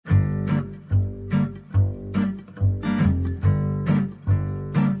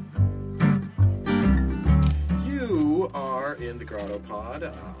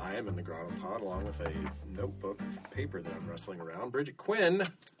GrottoPod. I am in the GrottoPod along with a notebook of paper that I'm wrestling around. Bridget Quinn,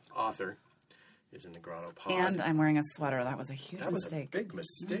 author, is in the GrottoPod. And I'm wearing a sweater. That was a huge mistake. That was a big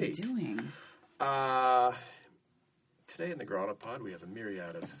mistake. What are you doing? Today in the GrottoPod, we have a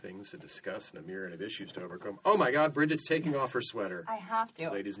myriad of things to discuss and a myriad of issues to overcome. Oh my God, Bridget's taking off her sweater. I have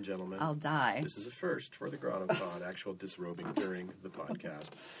to. Ladies and gentlemen. I'll die. This is a first for the GrottoPod, actual disrobing during the podcast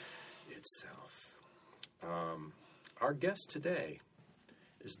itself. Our guest today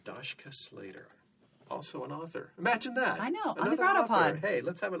is Dashka Slater, also an author. Imagine that. I know, on Another the GrottoPod. author. Hey,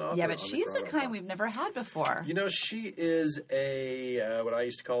 let's have an author. Yeah, but on she's the kind GrottoPod. we've never had before. You know, she is a, what I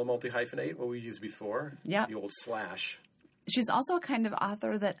used to call a multi-hyphenate, what we used before. Yeah. The old slash. She's also a kind of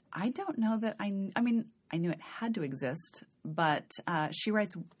author that I don't know that I mean, I knew it had to exist, but she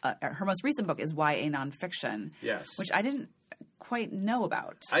writes, her most recent book is YA nonfiction. Yes. Which I didn't quite know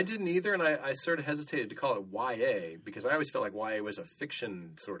about. I didn't either, and I sort of hesitated to call it YA because I always felt like YA was a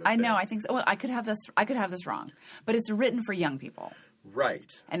fiction sort of I thing. know, I think so. Well, I could have this wrong. But it's written for young people.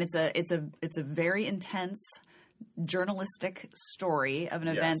 Right. And it's a very intense journalistic story of an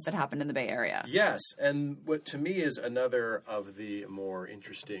event that happened in the Bay Area. Yes, and what to me is another of the more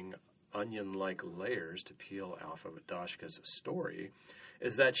interesting onion-like layers to peel off of Dashka's story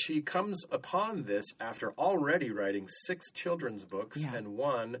is that she comes upon this after already writing 6 children's books and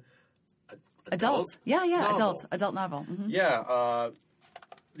 1 adult novel. Adult novel. Mm-hmm. Yeah,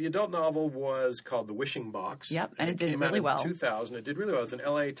 the adult novel was called The Wishing Box. Yep, and it did came really out well. in 2000. It did really well. It was an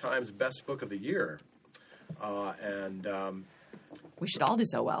LA Times Best Book of the Year. We should all do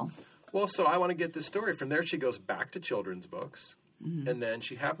so well. Well, so I want to get this story. From there, she goes back to children's books, and then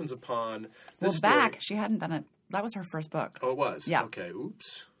she happens upon this story. She hadn't done it. That was her first book. Oh, it was? Yeah. Okay,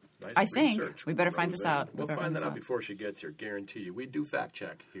 oops. Nice I think. research. We better find this out. We'll find that out before she gets here, guarantee you. We do fact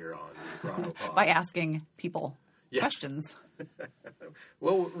check here on GrottoPod. By asking people questions.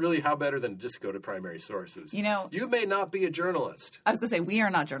 Well, really, how better than just go to primary sources? You know, you may not be a journalist. I was going to say, we are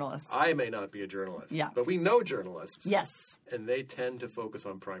not journalists. I may not be a journalist. Yeah. But we know journalists. Yes. And they tend to focus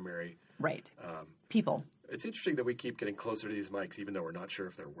on primary. Right. People. It's interesting that we keep getting closer to these mics, even though we're not sure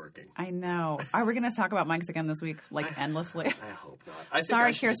if they're working. I know. Are we going to talk about mics again this week, endlessly? I hope not.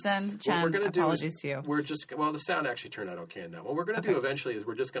 Sorry, Kirsten, Chen, apologies to you. We're just, the sound actually turned out okay in that. What we're going to do eventually is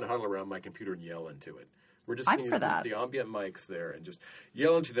we're just going to huddle around my computer and yell into it. We're just going to use the ambient mics there and just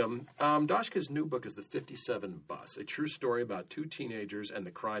yell into them. Dashka's new book is The 57 Bus, a true story about 2 teenagers and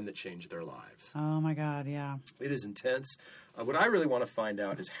the crime that changed their lives. Oh, my God, yeah. It is intense. What I really want to find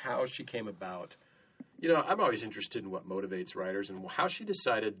out is how she came about. You know, I'm always interested in what motivates writers and how she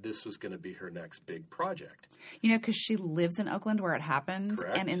decided this was going to be her next big project. You know, because she lives in Oakland where it happened.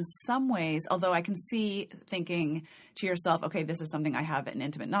 Correct. And in some ways, although I can see thinking to yourself, okay, this is something I have an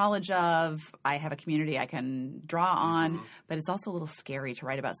intimate knowledge of. I have a community I can draw on. But it's also a little scary to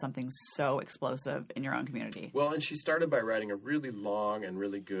write about something so explosive in your own community. Well, and she started by writing a really long and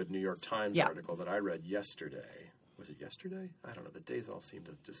really good New York Times article that I read yesterday. Was it yesterday? I don't know. The days all seem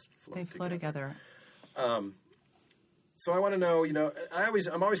to just flow together. They flow together. So I want to know, you know,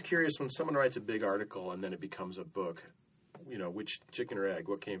 I'm always curious when someone writes a big article and then it becomes a book, you know, which chicken or egg,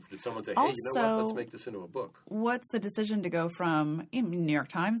 what came from, did someone say, hey, you know what, let's make this into a book? What's the decision to go from New York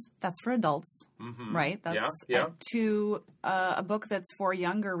Times, that's for adults, right? That's to a book that's for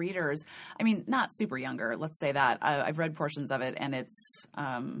younger readers. I mean, not super younger, let's say that. I've read portions of it and it's,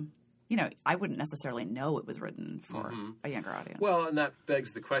 you know, I wouldn't necessarily know it was written for a younger audience. Well, and that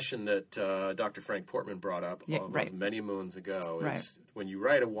begs the question that Dr. Frank Portman brought up many moons ago. Is when you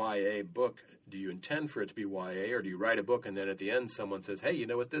write a YA book, do you intend for it to be YA, or do you write a book and then at the end someone says, hey, you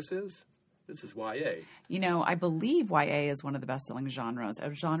know what this is? This is YA. You know, I believe YA is one of the best-selling genres.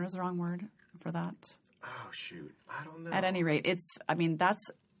 Genre is the wrong word for that? Oh, shoot. I don't know. At any rate, and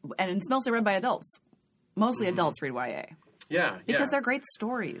it's mostly read by adults. Mostly adults read YA. Yeah, because they're great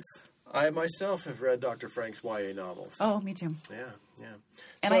stories. I myself have read Dr. Frank's YA novels. Oh, me too. Yeah.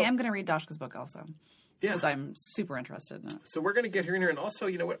 And I am going to read Dashka's book also. Yeah. Because I'm super interested in it. So we're going to get her in here. And also,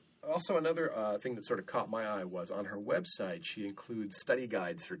 you know what? Also, another thing that sort of caught my eye was on her website, she includes study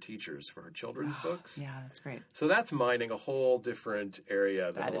guides for teachers for her children's books. Yeah, that's great. So that's mining a whole different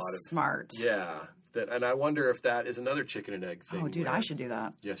area than that a lot of... smart. Yeah. And I wonder if that is another chicken and egg thing. Oh, dude, I should do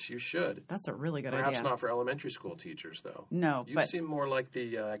that. Yes, you should. That's a really good Perhaps idea. not for elementary school teachers, though. No, You seem more like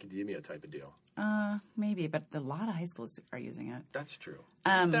the academia type of deal. Maybe, but a lot of high schools are using it. That's true.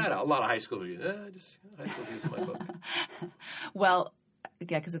 A lot of high schools are using it. High schools using my book. Well,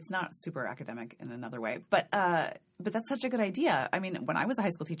 yeah, because it's not super academic in another way. But that's such a good idea. I mean, when I was a high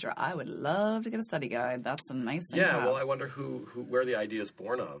school teacher, I would love to get a study guide. That's a nice thing. Yeah, well, I wonder where the idea is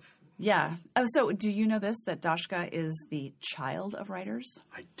born of. Yeah. Oh, so do you know this, that Dashka is the child of writers?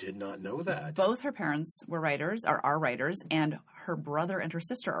 I did not know that. Both her parents were writers, or are writers, and her brother and her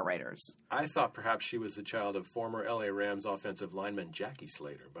sister are writers. I thought perhaps she was the child of former L.A. Rams offensive lineman Dashka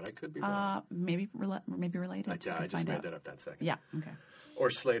Slater, but I could be wrong. Maybe related. I just made that up that second. Yeah, okay. Or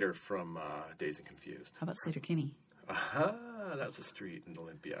Slater from Dazed and Confused. How about Slater-Kinney? That's a street in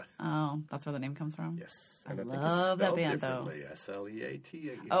Olympia. Oh, that's where the name comes from? Yes. I And love that band, though.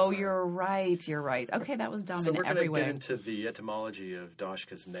 Sleater. Oh, you're right. Okay, that was dumb in every way. So we're going to get into the etymology of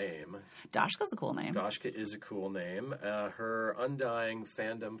Dashka's name. Dashka's a cool name. Dashka is a cool name. Her undying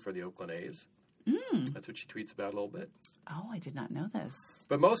fandom for the Oakland A's. That's what she tweets about a little bit. Oh, I did not know this.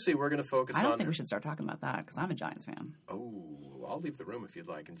 But mostly we're going to focus on... I don't think we should start talking about that, because I'm a Giants fan. Oh, I'll leave the room if you'd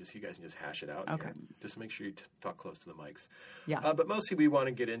like, and you guys can just hash it out. Okay. Here. Just make sure you talk close to the mics. Yeah. But mostly we want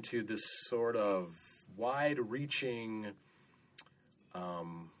to get into this sort of wide-reaching,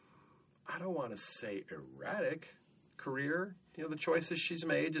 I don't want to say erratic career. You know, the choices she's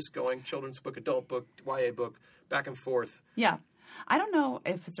made, just going children's book, adult book, YA book, back and forth. Yeah. I don't know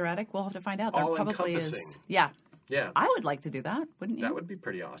if it's erratic. We'll have to find out. There probably is. Yeah. Yeah. I would like to do that, wouldn't you? That would be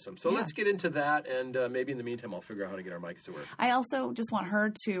pretty awesome. So let's get into that, and maybe in the meantime I'll figure out how to get our mics to work. I also just want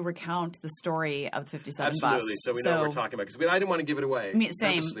her to recount the story of the 57 Absolutely, bus. so we know what we're talking about, because I didn't want to give it away.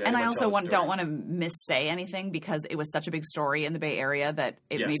 Same. And I also don't want to missay anything, because it was such a big story in the Bay Area that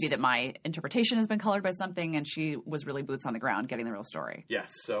it may be that my interpretation has been colored by something, and she was really boots on the ground getting the real story.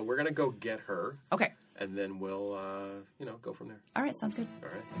 Yes, so we're going to go get her. Okay. And then we'll, go from there. All right, sounds good. All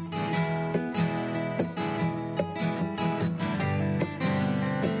right.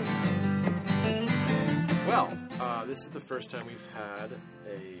 Well, this is the first time we've had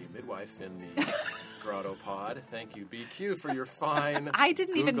a midwife in the GrottoPod. Thank you, BQ, for your fine I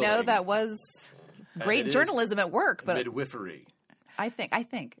didn't even know that was great journalism at work. But midwifery. I think.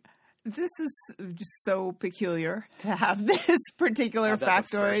 This is just so peculiar to have this particular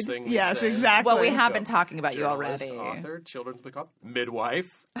factoid. Yes, say. Exactly. Well, we have been talking about you Journalist, already. Author, children's book, midwife.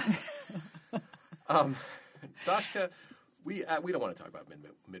 Dashka, we don't want to talk about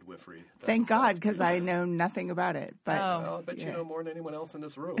midwifery. Thank God, because I know nothing about it. But well, I bet you know more than anyone else in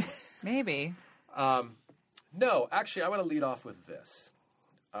this room. Maybe. No, actually, I want to lead off with this.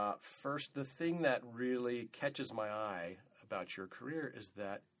 First, the thing that really catches my eye about your career is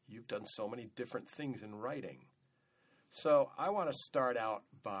that you've done so many different things in writing. So I want to start out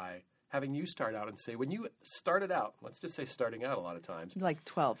by having you start out and say, when you started out, let's just say starting out a lot of times. Like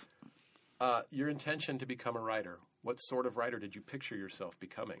 12. Your intention to become a writer, what sort of writer did you picture yourself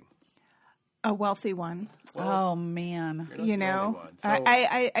becoming? a wealthy one. Well, oh, man. You know, so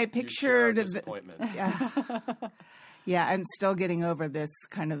I pictured... disappointment. Yeah, I'm still getting over this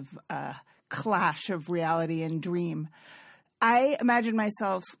kind of clash of reality and dream. I imagine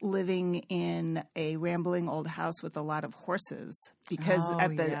myself living in a rambling old house with a lot of horses because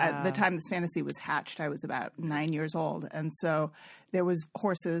at the time this fantasy was hatched, I was about 9 years old. And so there was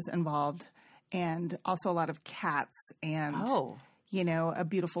horses involved and also a lot of cats and, you know, a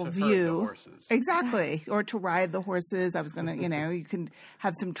beautiful view. Herd the horses. Exactly. Or to ride the horses. I was going to, you know, you can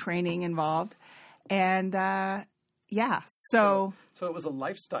have some training involved. And, yeah, so it was a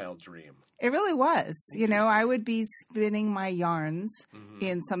lifestyle dream. It really was. You know, I would be spinning my yarns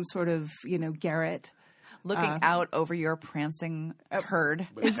in some sort of, you know, garret. Looking out over your prancing herd.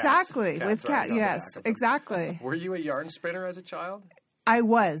 Exactly. With cats. Yes, exactly. Were you a yarn spinner as a child? I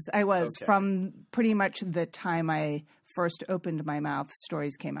was. Okay. From pretty much the time I first opened my mouth,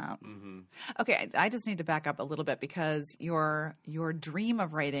 stories came out. Mm-hmm. Okay, I just need to back up a little bit because your dream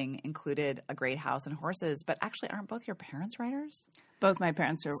of writing included a great house and horses, but actually aren't both your parents writers? Both my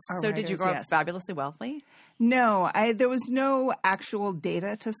parents are So writers, did you grow up fabulously wealthy? No, there was no actual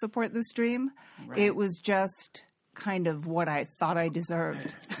data to support this dream. Right. It was just kind of what I thought I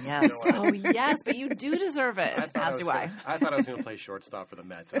deserved. Yes. Oh, yes, but you do deserve it, as do I. I thought I was going to play shortstop for the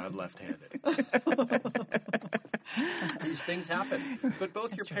Mets, and I'm left-handed. These things happen. But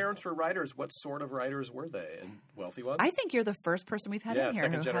both your parents were writers. What sort of writers were they? And wealthy ones? I think you're the first person we've had in here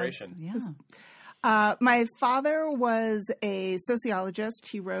second generation. My father was a sociologist.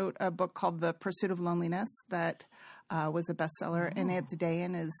 He wrote a book called The Pursuit of Loneliness that was a bestseller in its day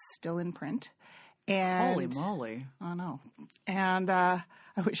and is still in print. And, holy moly. I know. And I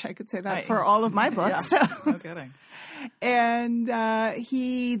wish I could say that for all of my books. Yeah. No kidding. And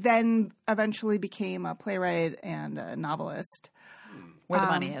he then eventually became a playwright and a novelist. Where the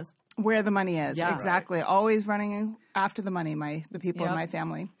money is. Where the money is, yeah, exactly. Right. Always running after the money, the people in my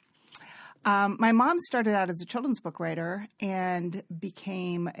family. My mom started out as a children's book writer and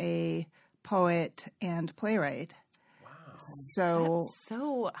became a poet and playwright. Wow. So that's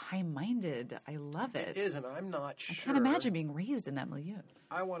so high-minded. I love it. It is, and I'm not sure. I can't imagine being raised in that milieu.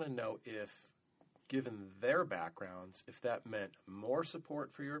 I want to know if, given their backgrounds, if that meant more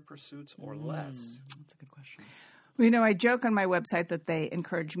support for your pursuits or less. That's a good question. Well, I joke on my website that they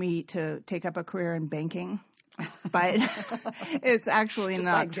encourage me to take up a career in banking, but it's actually Just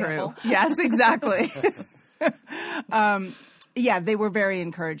not by true. example. Yes, exactly. Yeah, they were very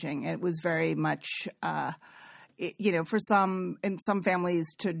encouraging. It was very much, for in some families,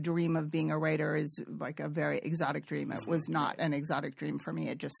 to dream of being a writer is like a very exotic dream. It was not an exotic dream for me.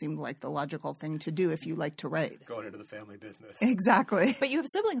 It just seemed like the logical thing to do if you like to write. Going into the family business. Exactly. But you have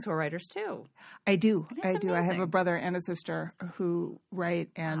siblings who are writers too. I do. That's I do. I have amazing. a brother and a sister who write,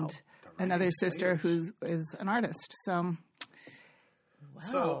 and another sister who is an artist. So, Wow.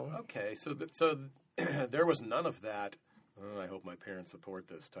 So okay, so there was none of that. Oh, I hope my parents support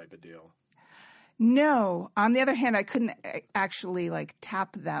this type of deal. no. On the other hand, I couldn't actually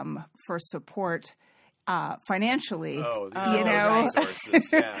tap them for support financially. Oh,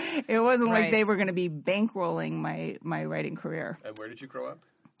 resources. Yeah. It wasn't like they Right. were going to be bankrolling my writing career. And where did you grow up?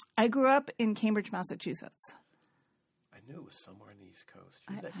 I grew up in Cambridge, Massachusetts. I knew it was somewhere on the East Coast.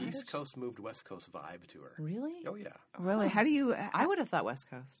 That East Coast moved West Coast vibe to her. Really? Oh, yeah. Really? How do you? I would have thought West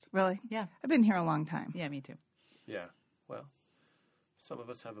Coast. Really? Yeah. I've been here a long time. Yeah, me too. Yeah. Well, some of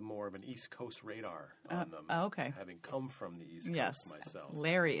us have more of an East Coast radar on them. Oh, okay. Having come from the East Yes. Coast myself.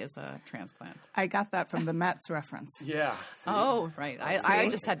 Larry is a transplant. I got that from the Mets reference. Yeah. See? Oh, right. I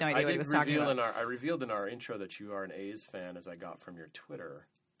just had no idea what he was talking about. I revealed in our intro that you are an A's fan, as I got from your Twitter.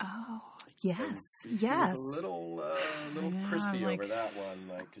 Oh, yes, She yes. was a little Yeah, crispy like, over that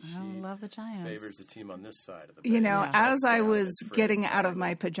one, because I she love the Giants. favors the team on this side of the As I was for getting out of entirely.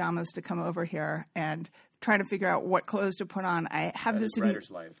 my pajamas to come over here and trying to figure out what clothes to put on, I have That this. is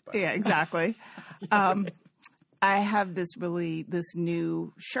writer's life. by the Yeah, way. exactly. I have this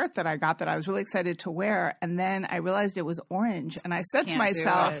new shirt that I got that I was really excited to wear, and then I realized it was orange, and I said to Can't do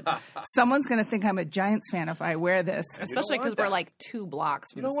myself, it. "Someone's going to think I'm a Giants fan if I wear this." Especially want because we're that. like 2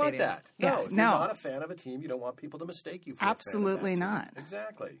 blocks from You don't the want stadium. that. Yeah, No, if no. you're not a fan of a team, you don't want people to mistake you for Absolutely a fan of that not. team.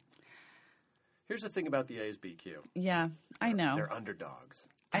 Exactly. Here's the thing about the A's, BQ. Yeah, I know. They're underdogs.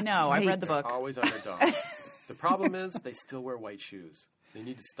 I know. I've read the right. book. Always underdogs. The problem is they still wear white shoes. They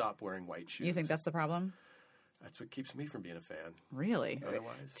need to stop wearing white shoes. You think that's the problem? That's what keeps me from being a fan. Really?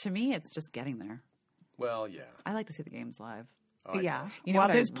 Otherwise, To me, it's just getting there. well, yeah. I like to see the games live. Oh, I Yeah. know. You know Well,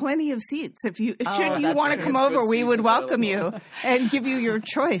 what there's plenty of seats. Should you that's want to true. come Good over, we seats would welcome available. you and give you your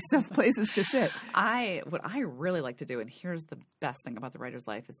choice of places to sit. What I really like to do, and here's the best thing about the writer's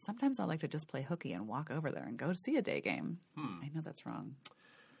life, is sometimes I like to just play hooky and walk over there and go see a day game. I know that's wrong,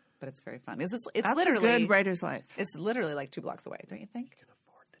 but it's very fun. It's That's literally a good writer's life. It's literally like 2 blocks away, don't you think? Can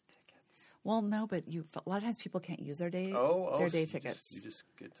afford the tickets. Well, no, but a lot of times people can't use their day So day you tickets. You just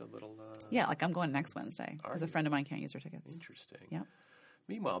get a little. Yeah, like I'm going next Wednesday because a you? friend of mine can't use her tickets. Interesting. Yep.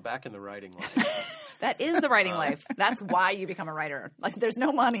 Meanwhile, back in the writing life, That is the writing life. That's why you become a writer. Like, there's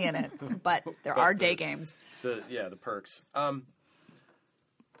no money in it, but there are day games. the perks.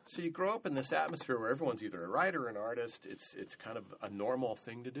 So you grow up in this atmosphere where everyone's either a writer or an artist. It's kind of a normal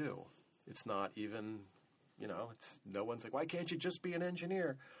thing to do. It's not even, no one's like, why can't you just be an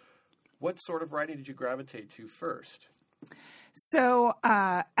engineer? What sort of writing did you gravitate to first? So,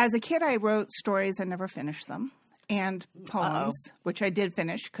 as a kid, I wrote stories and never finished them, and poems, which I did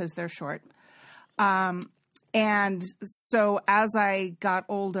finish because they're short. And so, as I got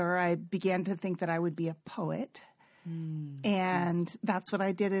older, I began to think that I would be a poet. And that's what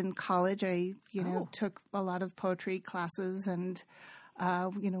I did in college. I, took a lot of poetry classes and,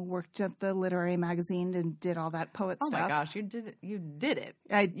 worked at the literary magazine and did all that poet Oh stuff. my gosh, you did it.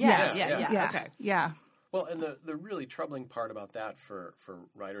 Yeah. Okay. Yeah. Well, and the really troubling part about that for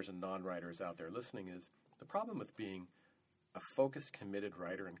writers and non-writers out there listening is the problem with being a focused, committed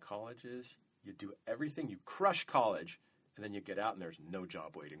writer in college is you do everything, you crush college, and then you get out and there's no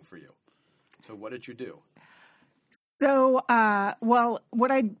job waiting for you. So what did you do? So,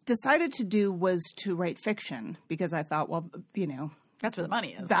 what I decided to do was to write fiction because I thought, That's where the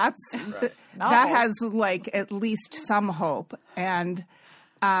money is. that has at least some hope. And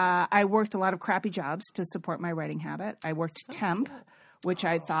I worked a lot of crappy jobs to support my writing habit. I worked temp, which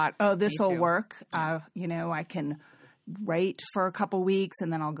I thought, this will too. work. I can write for a couple weeks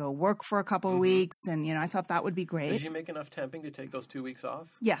and then I'll go work for a couple weeks. And, I thought that would be great. Did you make enough temping to take those 2 weeks off?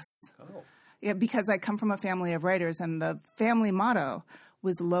 Yes. Oh. Yeah, because I come from a family of writers and the family motto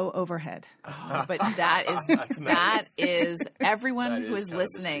was low overhead. Oh, but that is everyone That who is is kind of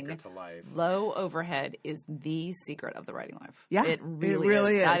the listening. secret to life. Low overhead is the secret of the writing life. Yeah, it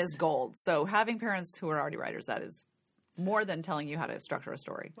really is. That is gold. So having parents who are already writers, that is more than telling you how to structure a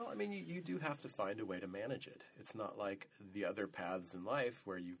story. Well, I mean, you do have to find a way to manage it. It's not like the other paths in life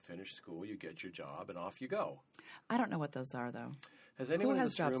where you finish school, you get your job, and off you go. I don't know what those are, though. Has anyone in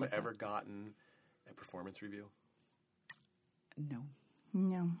this room ever gotten a performance review?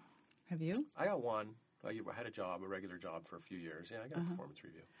 No. Have you? I got one. I had a regular job for a few years. Yeah, I got a performance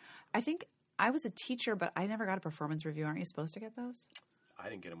review. I think I was a teacher, but I never got a performance review. Aren't you supposed to get those? I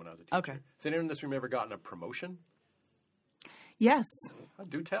didn't get them when I was a teacher. Okay. Has anyone in this room ever gotten a promotion? Yes.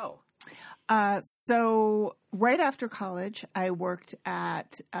 Do tell. So right after college, I worked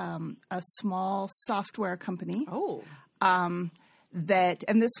at a small software company. Oh. And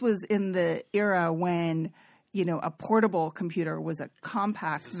this was in the era when, a portable computer was a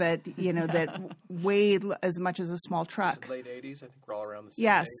compact that weighed as much as a small truck. Late 80s, I think we're all around the same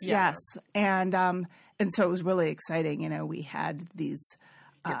Yes, age. yes. And so it was really exciting. We had these...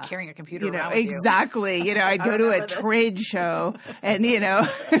 You're carrying a computer around with exactly. you. I'd go to a trade show and, I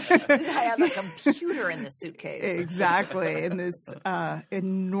have a computer in this suitcase. Exactly, in this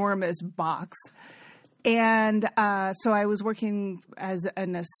enormous box. And so I was working as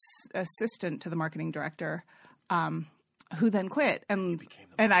an assistant to the marketing director, who then quit. And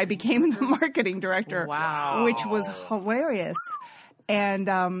I became the marketing director. Wow. Which was hilarious.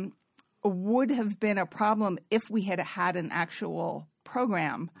 And would have been a problem if we had had an actual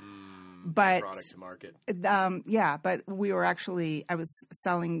program, but product to market. But we were I was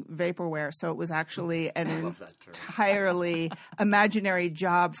selling vaporware, so it was actually an entirely imaginary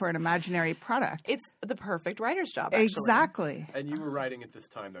job for an imaginary product. It's the perfect writer's job, actually. Exactly. And you were writing at this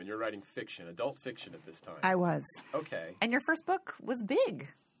time, though. You're writing fiction, adult fiction at this time. I was. Okay. And your first book was big.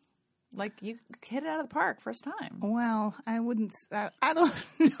 Like, you hit it out of the park first time. Well, I wouldn't. I don't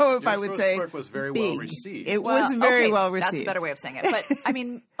know if I would say. Your first book was very big. well received. It was very well received. That's a better way of saying it. But I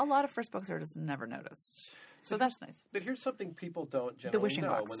mean, a lot of first books are just never noticed. So that's nice. But here's something people don't generally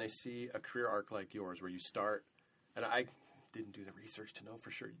know when they see a career arc like yours, where you start. And I didn't do the research to know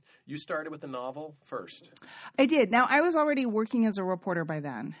for sure. You started with a novel first. I did. Now I was already working as a reporter by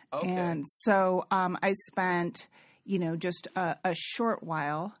then, and so I spent, just a short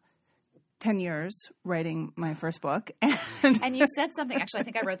while. 10 years writing my first book. And you said something, actually, I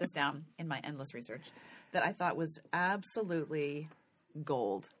think I wrote this down in my endless research, that I thought was absolutely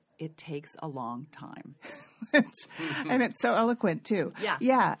gold. It takes a long time. And it's so eloquent, too. Yeah.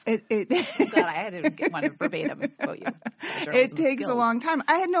 Yeah. I had to want to verbatim quote you. It takes a long time.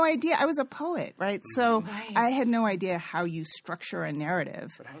 I had no idea. I was a poet, right? So I had no idea how you structure a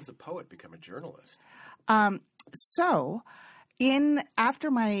narrative. But how does a poet become a journalist? After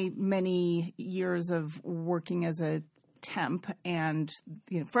my many years of working as a temp and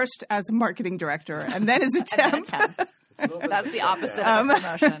first as a marketing director and then as a temp. That's the opposite of a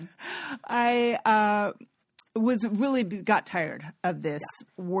promotion. I got tired of this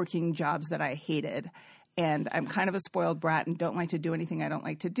working jobs that I hated. And I'm kind of a spoiled brat and don't like to do anything I don't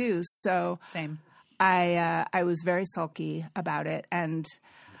like to do. So same. I was very sulky about it, and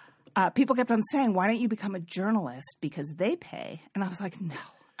people kept on saying, "Why don't you become a journalist? Because they pay." And I was like, "No,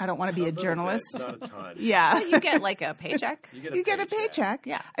 I don't want to be a journalist." Bit, not a ton. Yeah, you get like a paycheck. You get a paycheck.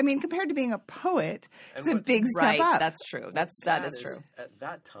 Yeah, I mean, compared to being a poet, it's a big step up. That's true. That is true. At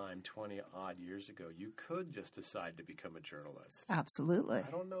that time, 20 odd years ago, you could just decide to become a journalist. Absolutely.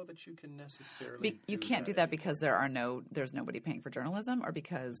 I don't know that you can necessarily. You can't do that because there's nobody paying for journalism, or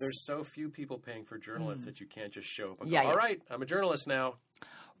because there's so few people paying for journalists that you can't just show up and go, "All right, I'm a journalist now."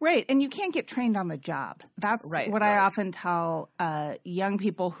 Right, and you can't get trained on the job. That's what I often tell young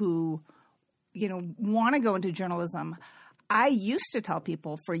people who, want to go into journalism. I used to tell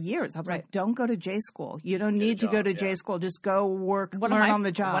people for years, I was like, don't go to J school. You don't need to go to J school. Just go work, learn on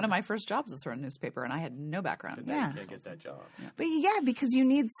the job. One of my first jobs was for a newspaper, and I had no background. But now you can't get that job. Yeah. But because you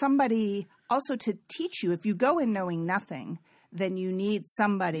need somebody also to teach you. If you go in knowing nothing, then you need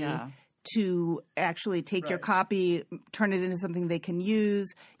somebody to actually take your copy, turn it into something they can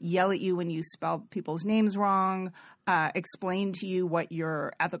use, yell at you when you spell people's names wrong, explain to you what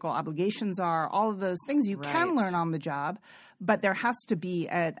your ethical obligations are, all of those things you can learn on the job, but there has to be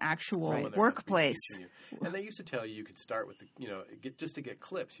an actual workplace. And they used to tell you could start with, just to get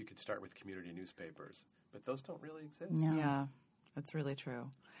clips, you could start with community newspapers, but those don't really exist. No. Yeah, that's really true.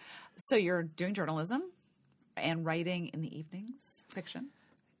 So you're doing journalism and writing in the evenings, fiction?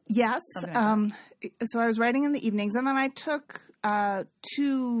 Yes. So I was writing in the evenings, and then I took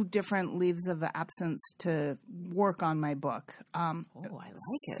 2 different leaves of absence to work on my book. I like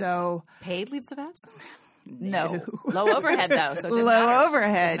it. So paid leaves of absence? No. Low overhead, though. So low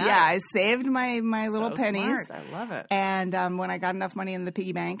overhead. Yeah, I saved my little pennies. Smart. I love it. And when I got enough money in the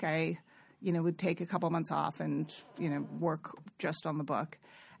piggy bank, I would take a couple months off and, work just on the book.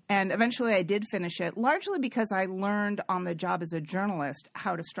 And eventually I did finish it, largely because I learned on the job as a journalist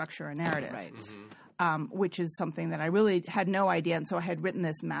how to structure a narrative. Right. Which is something that I really had no idea. And so I had written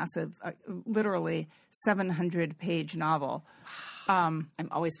this massive, literally 700-page novel. I'm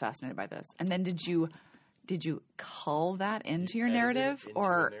always fascinated by this. And then did you cull that into your narrative,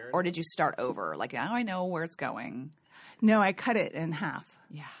 or did you start over? Like, now I know where it's going. No, I cut it in half.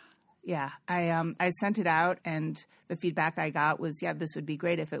 Yeah. Yeah. I sent it out, and the feedback I got was, this would be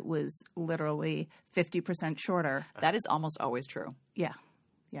great if it was literally 50% shorter. That is almost always true. Yeah.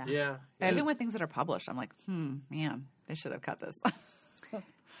 Yeah. Even with things that are published, I'm like, man, they should have cut this.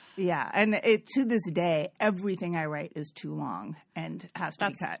 Yeah, and to this day, everything I write is too long and has to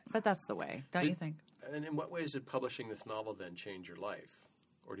be cut. But that's the way, don't you think? And in what ways did publishing this novel then change your life?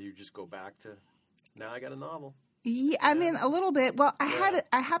 Or do you just go back to, now I got a novel? Yeah, I mean, a little bit. Well, I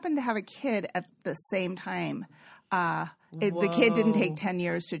happened to have a kid at the same time. The kid didn't take 10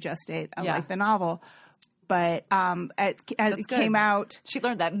 years to gestate, unlike the novel. But as it came out, she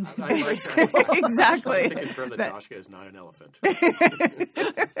learned that in exactly. I can confirm that Dashka is not an elephant.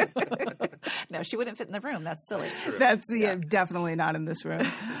 No, she wouldn't fit in the room. That's silly. That's definitely not in this room.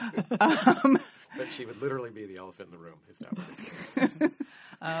 But she would literally be the elephant in the room if that were the case.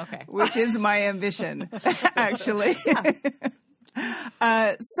 Oh, okay. Which is my ambition, actually.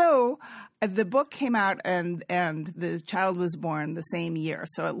 So the book came out and the child was born the same year.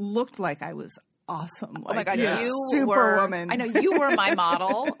 So it looked like I was awesome. Oh my God, you Superwoman. I know you were my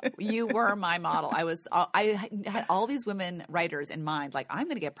model. You were my model. I had all these women writers in mind. Like, I'm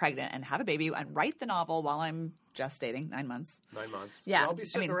going to get pregnant and have a baby and write the novel while I'm gestating 9 months. 9 months. Yeah, Well, I'll be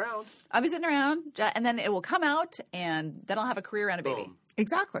sitting around. I'll be sitting around, and then it will come out, and then I'll have a career and a baby. Boom.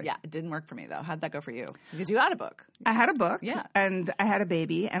 Exactly. Yeah, it didn't work for me though. How'd that go for you? Because you had a book. I had a book. Yeah. And I had a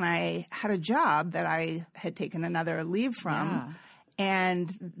baby, and I had a job that I had taken another leave from. Yeah.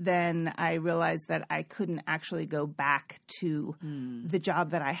 And then I realized that I couldn't actually go back to the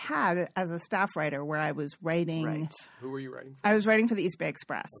job that I had as a staff writer, where I was writing. Right. Who were you writing for? I was writing for the East Bay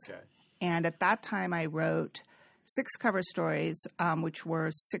Express. Okay. And at that time, I wrote 6 cover stories, which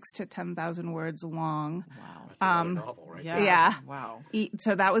were 6 to 10,000 words long. Wow. That's a novel, right? Yeah. Wow.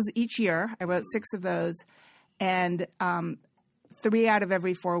 So that was each year. I wrote 6 of those. And 3 out of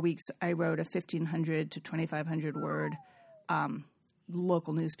every 4 weeks, I wrote a 1,500 to 2,500 word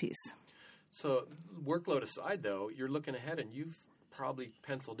local news piece. So workload aside, though, you're looking ahead and you've probably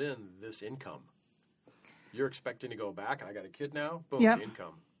penciled in this income. You're expecting to go back, and I got a kid now. Boom,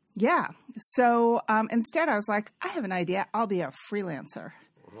 income. Yeah. So instead, I was like, I have an idea. I'll be a freelancer.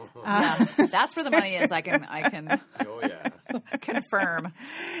 Yeah, that's where the money is. I can Oh, yeah. confirm.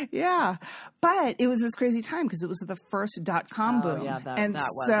 Yeah. But it was this crazy time because it was the first .com boom. Yeah, that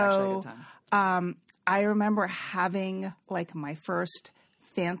was so, actually a good time. I remember having like my first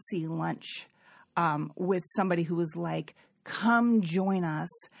fancy lunch with somebody who was like, come join us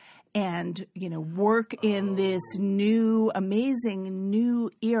and, work in this new, amazing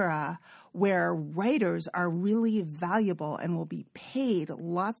new era where writers are really valuable and will be paid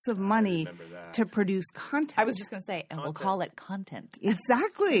lots of money to produce content. I was just going to say, and we'll call it content.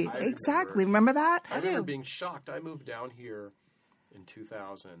 Exactly. Remember that? I remember being shocked. I moved down here in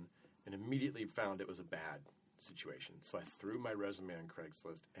 2000 and immediately found it was a bad situation. So I threw my resume on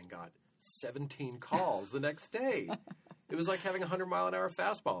Craigslist and got 17 calls the next day. It was like having a 100-mile-an-hour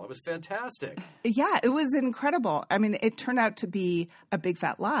fastball. It was fantastic. Yeah, it was incredible. I mean, it turned out to be a big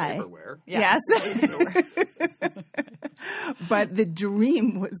fat lie. Paperware. Yeah. Yes. But the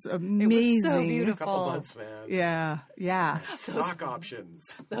dream was amazing. It was so beautiful. A couple months, man. Yeah. Stock options.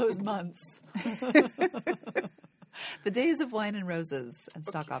 Those months. The days of wine and roses and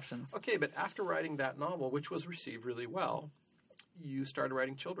stock options. Okay, but after writing that novel, which was received really well, you started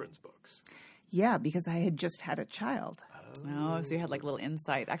writing children's books. Yeah, because I had just had a child. Oh, so you had like a little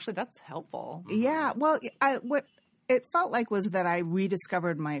insight. Actually, that's helpful. Yeah, well, what it felt like was that I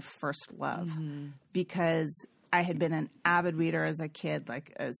rediscovered my first love because I had been an avid reader as a kid,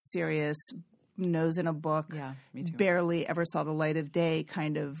 like a serious nose in a book, Yeah, me too. barely ever saw the light of day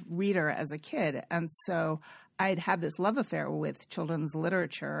kind of reader as a kid. And so I'd had this love affair with children's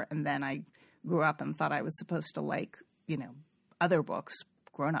literature, and then I grew up and thought I was supposed to like, other books,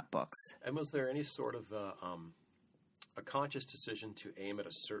 grown-up books. And was there any sort of a conscious decision to aim at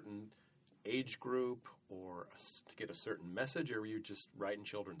a certain age group or to get a certain message, or were you just writing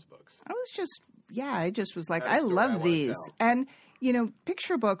children's books? I just was like, I love these. And,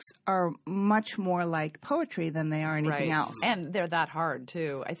 picture books are much more like poetry than they are anything else. And they're that hard,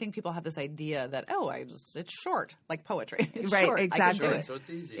 too. I think people have this idea that, it's short, like poetry. It's right, short. exactly. I can do it. So it's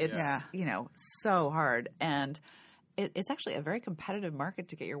easy. It's, so hard. And it's actually a very competitive market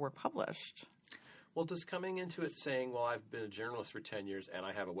to get your work published. Well, does coming into it saying, well, I've been a journalist for 10 years and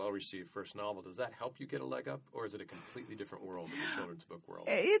I have a well-received first novel, does that help you get a leg up, or is it a completely different world in the children's book world?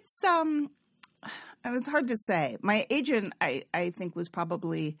 It's hard to say. My agent, I think, was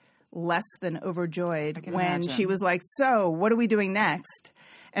probably less than overjoyed when she was like, so what are we doing next?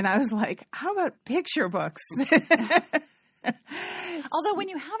 And I was like, how about picture books? Although when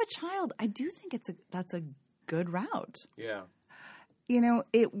you have a child, I do think that's a good route. Yeah.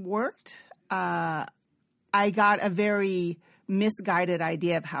 It worked. I got a very misguided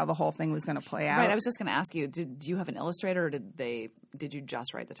idea of how the whole thing was going to play out. Right. I was just going to ask you, did you have an illustrator, or did you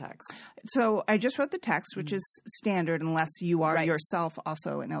just write the text? So I just wrote the text, which is standard unless you are yourself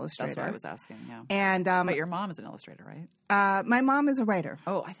also an illustrator. That's what I was asking, yeah. And but your mom is an illustrator, right? My mom is a writer.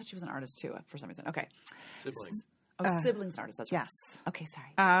 Oh, I thought she was an artist too for some reason. Okay. Siblings. Siblings and artists. That's right. Yes. Okay,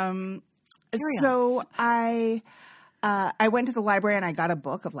 sorry. So I went to the library and I got a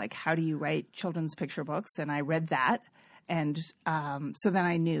book of how do you write children's picture books, and I read that, and so then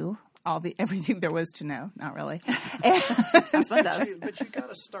I knew everything there was to know. Not really. That's what does. But you got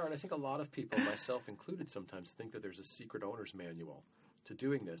to start. I think a lot of people, myself included, sometimes think that there's a secret owner's manual to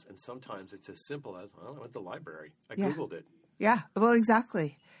doing this, and sometimes it's as simple as, I went to the library. I Googled it. Yeah. Well,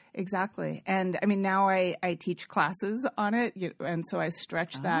 exactly. And I mean, now I teach classes on it, and so I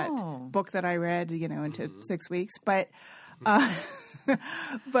stretch that book that I read, into 6 weeks. But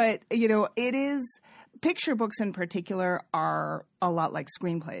it is, picture books in particular are a lot like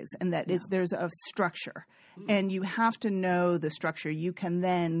screenplays in that there's a structure, and you have to know the structure. You can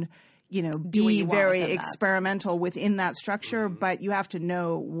then be very experimental within that structure, but you have to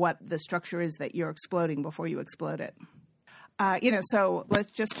know what the structure is that you're exploding before you explode it. So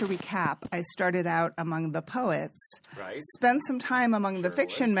just to recap, I started out among the poets, spent some time among the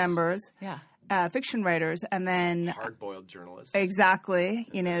fiction members, fiction writers, and then hard-boiled journalists. Exactly,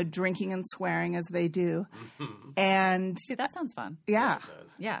 drinking and swearing as they do, and see, that sounds fun. Yeah,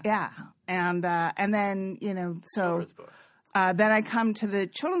 and then children's books. Then I come to the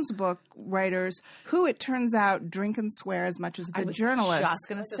children's book writers, who it turns out drink and swear as much as the journalists. I was just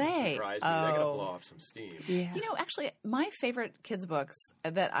going to say. Surprise me. They're going to blow off some steam. Yeah. Actually, my favorite kids' books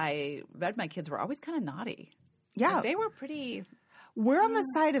that I read my kids were always kind of naughty. Yeah. They were pretty... We're on the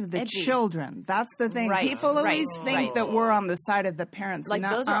side of the children. That's the thing. Right, People always think that we're on the side of the parents.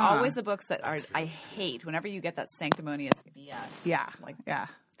 Those are always the books that I hate. Whenever you get that sanctimonious BS. Yeah.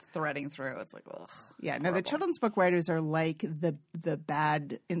 Threading through, it's like, ugh. Yeah, no, the children's book writers are like the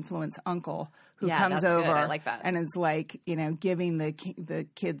bad influence uncle who comes over I like that. and is giving the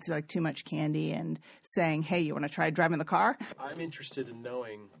kids too much candy and saying, "Hey, you want to try driving the car?" I'm interested in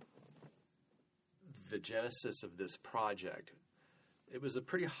knowing the genesis of this project. It was a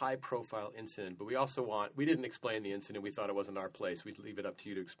pretty high-profile incident, but we didn't explain the incident. We thought it wasn't our place. We'd leave it up to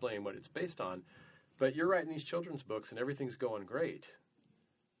you to explain what it's based on. But you're writing these children's books, and everything's going great.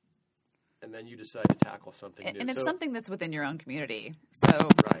 And then you decide to tackle something new. And it's something that's within your own community. So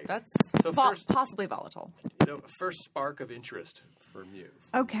that's possibly volatile. First spark of interest from you.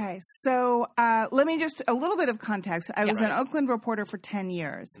 Okay, so let me just, a little bit of context. I was an Oakland reporter for 10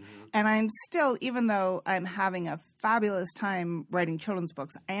 years. And I'm still, even though I'm having a fabulous time writing children's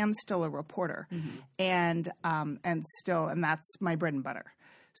books, I am still a reporter. And that's my bread and butter.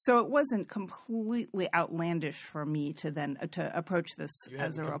 So it wasn't completely outlandish for me to approach this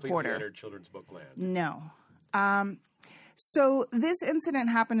as a reporter. You hadn't completely entered children's book land. No. So this incident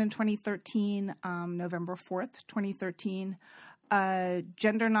happened in 2013, November 4th, 2013. A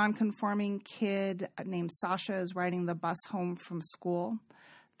gender nonconforming kid named Sasha is riding the bus home from school,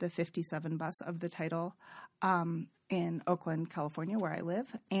 the 57 bus of the title, in Oakland, California, where I live.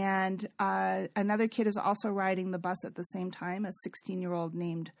 And another kid is also riding the bus at the same time, a 16-year-old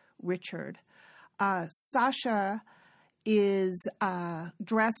named Richard. Sasha is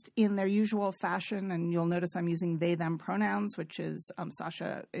dressed in their usual fashion, and you'll notice I'm using they, them pronouns, which is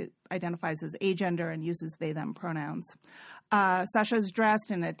Sasha identifies as agender and uses they, them pronouns. Sasha's dressed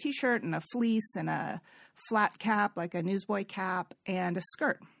in a T-shirt and a fleece and a flat cap, like a newsboy cap, and a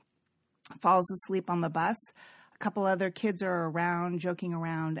skirt. Falls asleep on the bus. A couple other kids are around, joking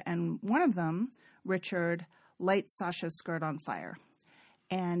around, and one of them, Richard, lights Sasha's skirt on fire.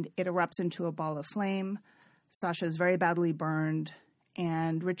 And it erupts into a ball of flame. Sasha is very badly burned,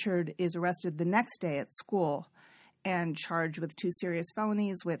 And Richard is arrested the next day at school and charged with 2 serious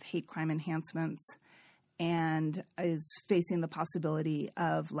felonies with hate crime enhancements and is facing the possibility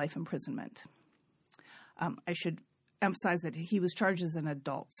of life imprisonment. I should emphasize that he was charged as an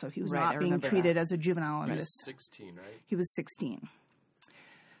adult, so he was not being treated as a juvenile. He was 16, right? He was 16.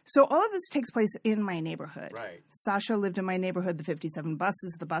 So all of this takes place in my neighborhood. Right. Sasha lived in my neighborhood. The 57 bus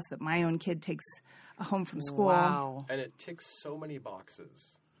is the bus that my own kid takes home from school. Wow. And it ticks so many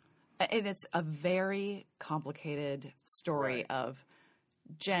boxes. And it's a very complicated story of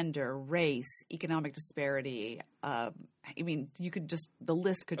gender, race, economic disparity. I mean, you could just, the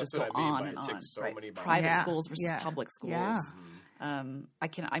list could just go on and on. So many boxes. Private schools versus public schools. Yeah.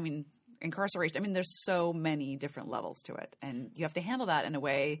 Incarceration. I mean, there's so many different levels to it. And you have to handle that in a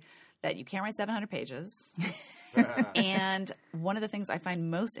way that you can't write 700 pages. And one of the things I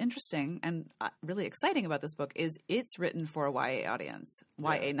find most interesting and really exciting about this book is it's written for a YA audience,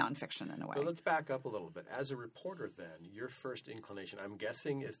 YA nonfiction in a way. So let's back up a little bit. As a reporter then, your first inclination, I'm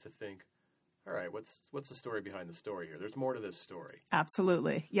guessing, is to think, all right, what's the story behind the story here? There's more to this story.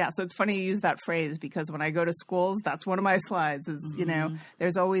 Absolutely. Yeah, so it's funny you use that phrase because when I go to schools, that's one of my slides is,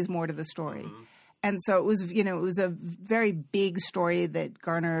 there's always more to the story. Mm-hmm. And so it was a very big story that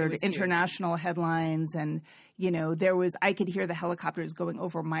garnered international headlines. And, I could hear the helicopters going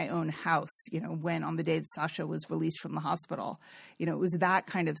over my own house, when on the day that Sasha was released from the hospital. It was that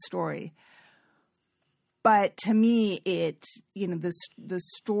kind of story. But to me, the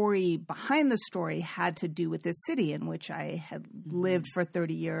story behind the story had to do with this city in which I had lived for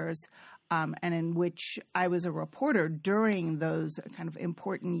 30 years. And in which I was a reporter during those kind of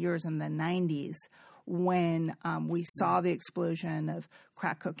important years in the 90s when we saw the explosion of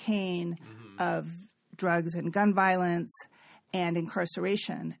crack cocaine, of drugs and gun violence, and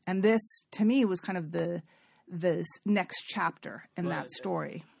incarceration. And this, to me, was kind of the next chapter in that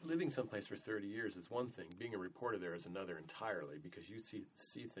story. Living someplace for 30 years is one thing. Being a reporter there is another entirely because you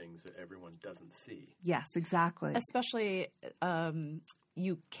see things that everyone doesn't see. Yes, exactly. Especially certain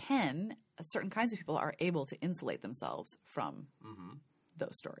kinds of people are able to insulate themselves from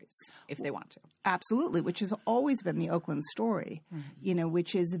those stories if they want to. Absolutely, which has always been the Oakland story,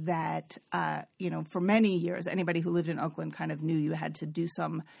 which is that, for many years, anybody who lived in Oakland kind of knew you had to do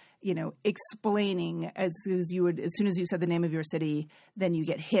some, explaining as soon as you said the name of your city, then you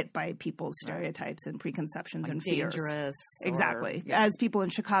get hit by people's stereotypes and preconceptions and fears. Dangerous. Exactly. As people in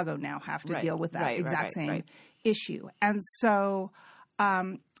Chicago now have to deal with that exact same issue. And so,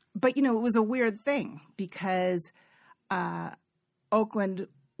 but it was a weird thing because Oakland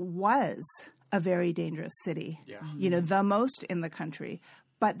was a very dangerous city, the most in the country.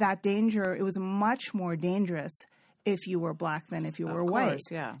 But that danger, it was much more dangerous if you were black than if you were white.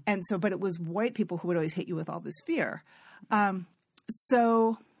 Yeah. And so, but it was white people who would always hit you with all this fear.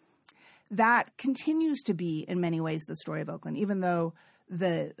 So that continues to be, in many ways, the story of Oakland, even though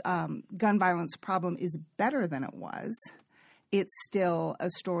the gun violence problem is better than it was. It's still a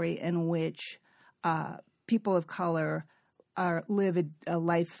story in which people of color live a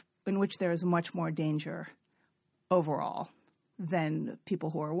life in which there is much more danger overall than people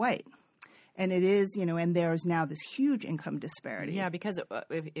who are white. And it is, and there's now this huge income disparity. Yeah, because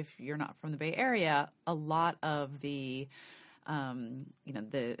if you're not from the Bay Area, a lot of the,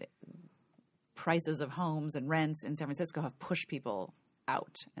 the prices of homes and rents in San Francisco have pushed people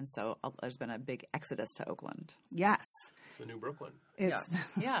out. And so there's been a big exodus to Oakland. Yes. It's the new Brooklyn.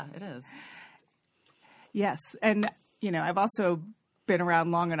 Yeah, it is. Yes. And, I've also been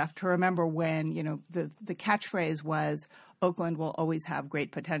around long enough to remember when, the catchphrase was, Oakland will always have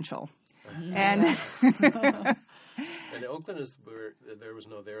great potential. And Oakland is where there was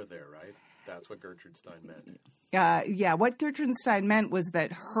no there, right? That's what Gertrude Stein meant. What Gertrude Stein meant was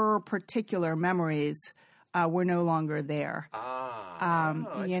that her particular memories were no longer there.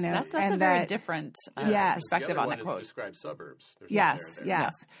 That's a very different perspective on that quote. Describe suburbs. Yes.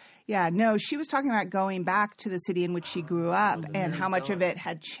 Yeah, no, she was talking about going back to the city in which she grew up and how much of it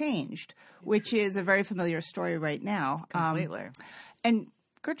had changed, which is a very familiar story right now. Completely. And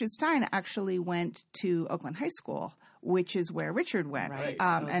Gertrude Stein actually went to Oakland High School, which is where Richard went,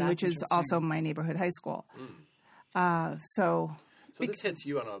 and which is also my neighborhood high school. So this hits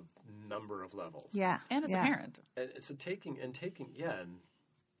you on a number of levels. Yeah. And as a parent. And it's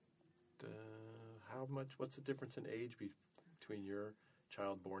how much, what's the difference in age between your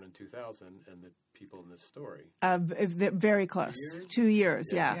child born in 2000 and the people in this story? Very close. 2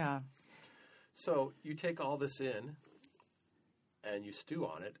 years, yeah. So you take all this in and you stew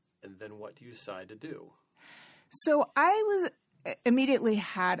on it, and then what do you decide to do? So I was immediately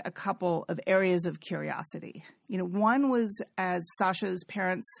had a couple of areas of curiosity. One was as Sasha's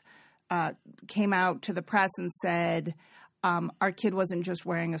parents came out to the press and said, our kid wasn't just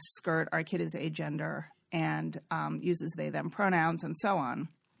wearing a skirt, our kid is agender and uses they, them pronouns and so on.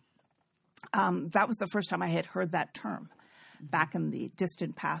 That was the first time I had heard that term back in the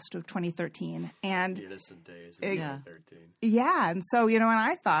distant past of 2013. And the innocent days of 2013. Yeah. And so, and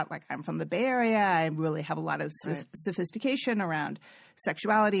I thought, I'm from the Bay Area. I really have a lot of sophistication around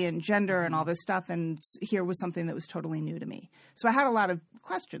sexuality and gender and all this stuff. And here was something that was totally new to me. So I had a lot of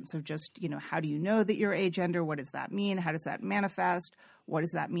questions of just, how do you know that you're agender? What does that mean? How does that manifest? What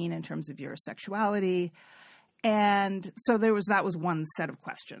does that mean in terms of your sexuality? And so that was one set of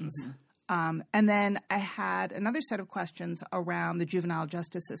questions. Mm-hmm. And then I had another set of questions around the juvenile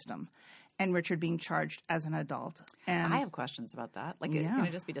justice system and Richard being charged as an adult. And I have questions about that. Can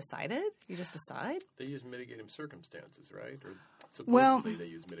it just be decided? You just decide? They use mitigating circumstances, right? Or supposedly they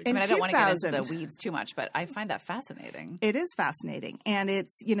use mitigating I don't want to get into the weeds too much, but I find that fascinating. It is fascinating. And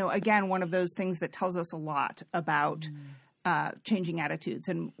it's, again, one of those things that tells us a lot about changing attitudes.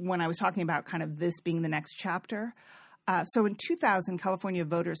 And when I was talking about kind of this being the next chapter, so in 2000, California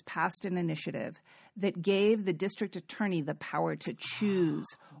voters passed an initiative that gave the district attorney the power to choose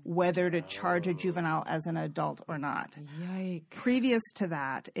whether to charge a juvenile as an adult or not. Yikes. Previous to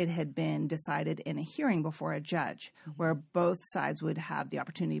that, it had been decided in a hearing before a judge where both sides would have the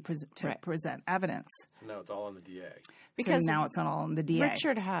opportunity to present evidence. So now it's all on the DA. Because now it's all on the DA.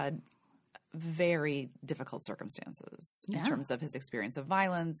 Richard had very difficult circumstances in terms of his experience of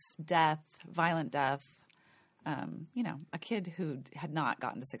violence, violent death. A kid who had not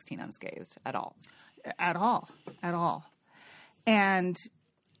gotten to 16 unscathed at all. At all. And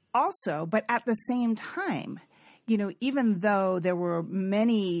also, but at the same time, even though there were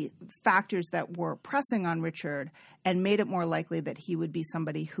many factors that were pressing on Richard and made it more likely that he would be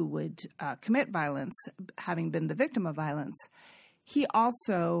somebody who would commit violence, having been the victim of violence, he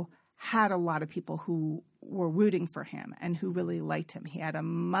also had a lot of people who were rooting for him and who really liked him. He had a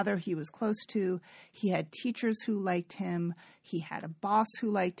mother he was close to. He had teachers who liked him. He had a boss who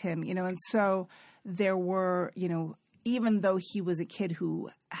liked him, and so there were, even though he was a kid who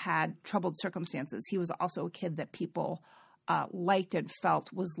had troubled circumstances, he was also a kid that people liked and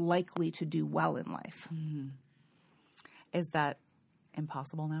felt was likely to do well in life. Mm-hmm. Is that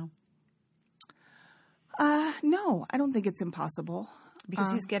impossible now? No, I don't think it's impossible.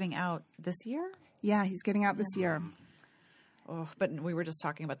 Because he's getting out this year? Yeah, he's getting out this year. Oh, but we were just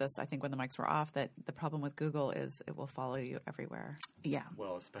talking about this, I think, when the mics were off, that the problem with Google is it will follow you everywhere. Yeah.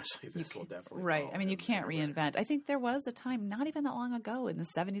 Well, especially this will definitely Right. I mean, you can't reinvent. I think there was a time, not even that long ago, in the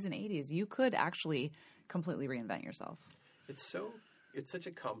 70s and 80s, you could actually completely reinvent yourself. It's such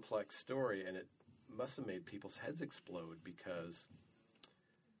a complex story, and it must have made people's heads explode because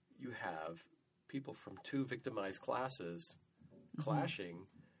you have people from two victimized classes clashing,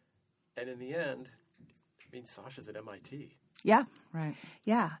 and in the end, Sasha's at MIT. Yeah. Right.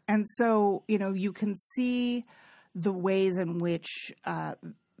 Yeah. And so, you can see the ways in which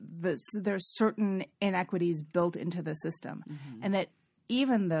there's certain inequities built into the system, and that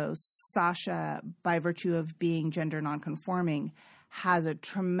even though Sasha, by virtue of being gender nonconforming, has a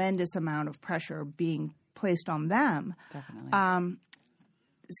tremendous amount of pressure being placed on them, definitely.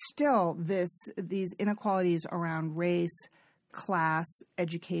 Still, these inequalities around race, class,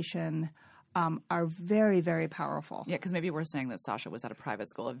 education are very, very powerful. Yeah, because maybe we're saying that Sasha was at a private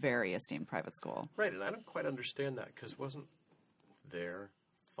school, a very esteemed private school. Right, and I don't quite understand that because wasn't their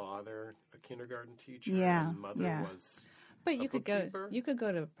father a kindergarten teacher? Yeah, and mother was. But you could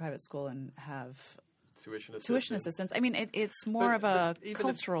go to private school and have tuition assistance. I mean, it's more of a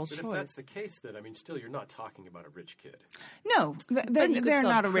cultural choice. If that's the case, then still you're not talking about a rich kid. No, they're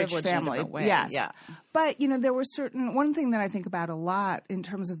not a rich family. Yes, yeah. But there were one thing that I think about a lot in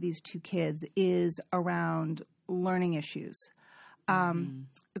terms of these two kids is around learning issues.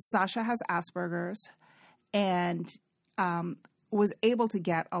 Sasha has Asperger's, and was able to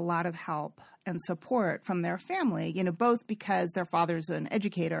get a lot of help and support from their family, both because their father's an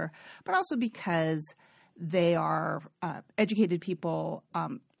educator, but also because they are educated people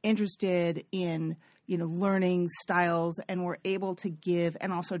interested in, learning styles, and were able to give,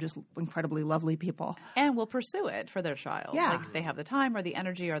 and also just incredibly lovely people. And will pursue it for their child. Yeah. Like they have the time or the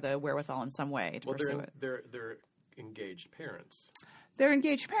energy or the wherewithal in some way to pursue it. They're engaged parents. They're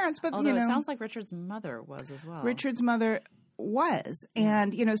engaged parents, but, Although it sounds like Richard's mother was as well. Richard's mother was.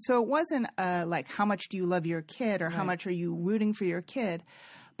 And, so it wasn't like, how much do you love your kid or how much are you rooting for your kid?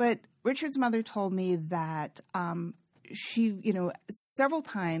 But Richard's mother told me that she, several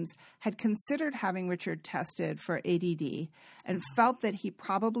times had considered having Richard tested for ADD and felt that he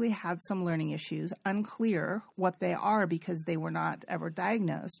probably had some learning issues, unclear what they are because they were not ever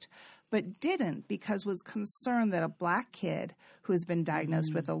diagnosed, but didn't because was concerned that a black kid who has been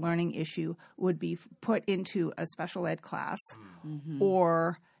diagnosed with a learning issue would be put into a special ed class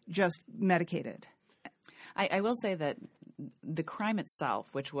or just medicated. I will say that the crime itself,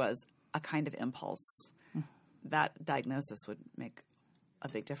 which was a kind of impulse, that diagnosis would make a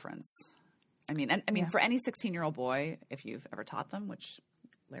big difference. I mean, for any 16-year-old boy, if you've ever taught them, which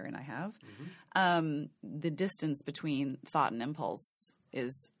Larry and I have, the distance between thought and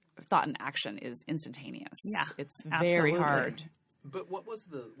action is instantaneous. Yeah, it's very hard. But what was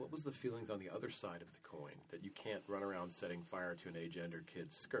the feelings on the other side of the coin that you can't run around setting fire to an agendered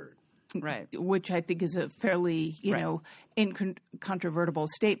kid's skirt? Right. Which I think is a fairly, incontrovertible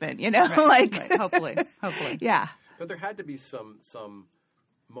statement, Right. Hopefully. Yeah. But there had to be some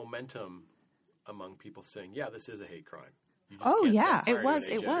momentum among people saying, yeah, this is a hate crime. It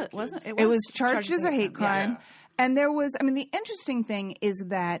was charged as a hate crime. Yeah. And there was, the interesting thing is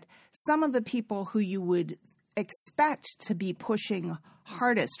that some of the people who you would expect to be pushing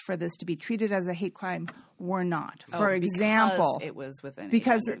hardest for this to be treated as a hate crime were not. For example, because it was within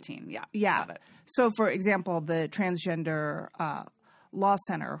because 13. Yeah. So, for example, the Transgender Law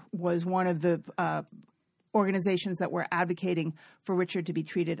Center was one of the organizations that were advocating for Richard to be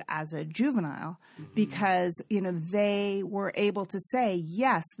treated as a juvenile because, they were able to say,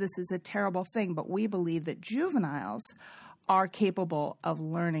 yes, this is a terrible thing, but we believe that juveniles are capable of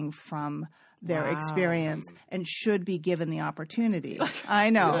learning from their experience and should be given the opportunity. I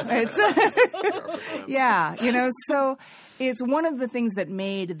know. So it's one of the things that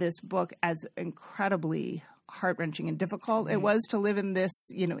made this book as incredibly heart-wrenching and difficult it was to live in this,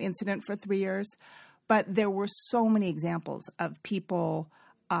 incident for 3 years. But there were so many examples of people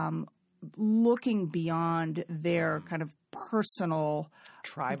looking beyond their kind of personal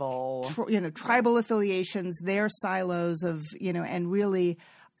tribal affiliations, their silos of, and really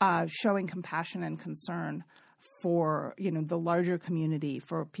showing compassion and concern for, the larger community,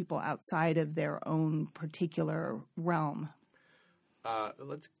 for people outside of their own particular realm.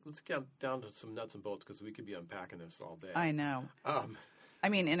 Let's get down to some nuts and bolts because we could be unpacking this all day. I know.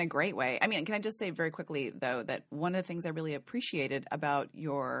 In a great way. Can I just say very quickly, though, that one of the things I really appreciated about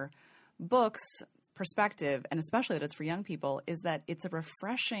your book's perspective, and especially that it's for young people, is that it's a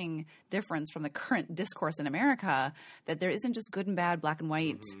refreshing difference from the current discourse in America, that there isn't just good and bad, black and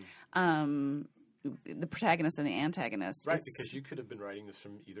white, the protagonist and the antagonist. Right, because you could have been writing this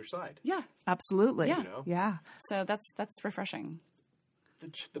from either side. Yeah. Absolutely. Yeah. Yeah. So that's refreshing.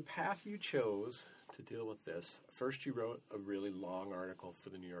 The path you chose to deal with this, first you wrote a really long article for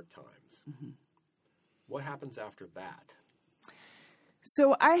the New York Times. What happens after that?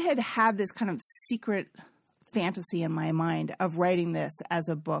 So I had this kind of secret fantasy in my mind of writing this as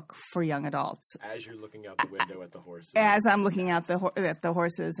a book for young adults. As you're looking out the window at the horses. As I'm looking out at the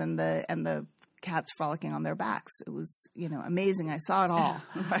horses and the cats frolicking on their backs. It was, amazing. I saw it all.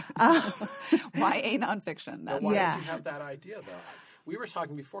 YA nonfiction. Why did you have that idea, though? We were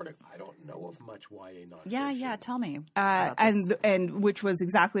talking before, and I don't know of much YA nonfiction. Yeah, tell me. And which was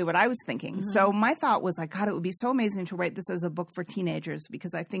exactly what I was thinking. So my thought was, God, it would be so amazing to write this as a book for teenagers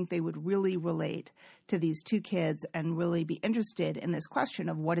because I think they would really relate to these two kids and really be interested in this question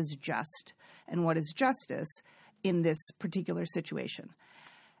of what is just and what is justice in this particular situation.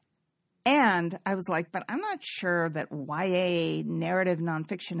 And I was like, but I'm not sure that YA narrative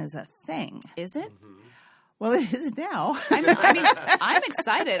nonfiction is a thing. Is it? Well, it is now. I'm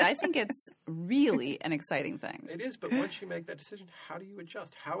excited. I think it's really an exciting thing. It is, but once you make that decision, how do you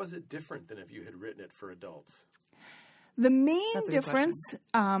adjust? How is it different than if you had written it for adults? The main difference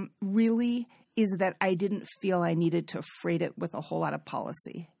really is that I didn't feel I needed to freight it with a whole lot of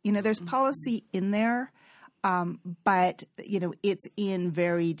policy. There's policy in there, but, it's in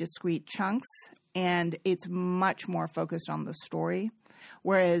very discrete chunks, and it's much more focused on the story.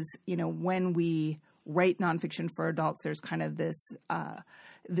 Whereas, when we write nonfiction for adults, there's kind of this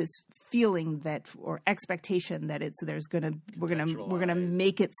feeling that or expectation that we're gonna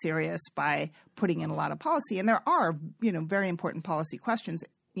make it serious by putting in a lot of policy, and there are very important policy questions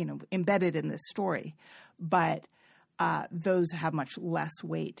embedded in this story, but those have much less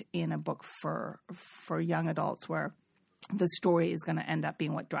weight in a book for young adults where the story is going to end up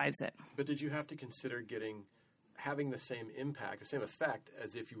being what drives it. But did you have to consider having the same impact, the same effect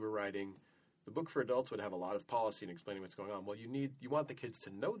as if you were writing? The book for adults would have a lot of policy and explaining what's going on. Well, you want the kids to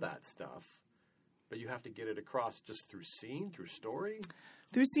know that stuff, But you have to get it across just through scene, through story?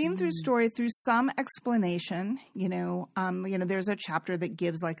 Through scene, through story, through some explanation. There's a chapter that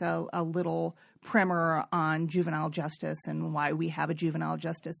gives like a little primer on juvenile justice and why we have a juvenile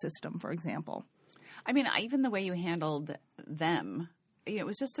justice system, for example. I mean, even the way you handled them, it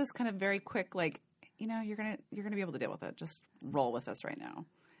was just this kind of very quick, like, you're gonna be able to deal with it. Just roll with us right now.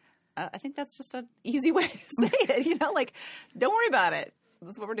 I think that's just an easy way to say it. Like, don't worry about it.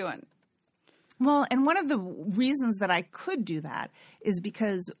 This is what we're doing. Well, and one of the reasons that I could do that is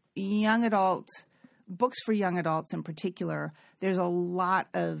because books for young adults in particular, there's a lot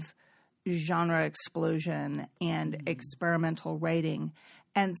of genre explosion and experimental writing.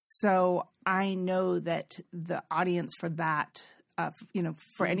 And so I know that the audience for that,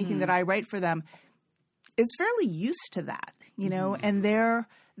 for anything that I write for them is fairly used to that, and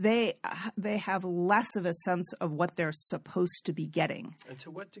they have less of a sense of what they're supposed to be getting. And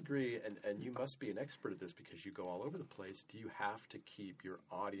to what degree, and you must be an expert at this because you go all over the place, do you have to keep your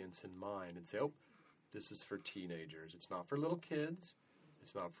audience in mind and say, oh, this is for teenagers. It's not for little kids.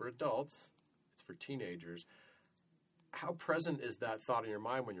 It's not for adults. It's for teenagers. How present is that thought in your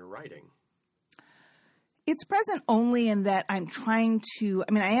mind when you're writing? It's present only in that I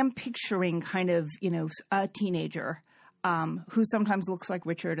am picturing kind of, a teenager who sometimes looks like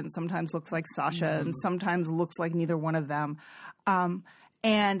Richard and sometimes looks like Sasha and sometimes looks like neither one of them.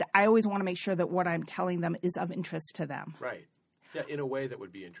 And I always want to make sure that what I'm telling them is of interest to them. Right. Yeah, in a way that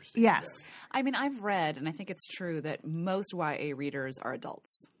would be interesting. Yes. I mean, I've read, and I think it's true, that most YA readers are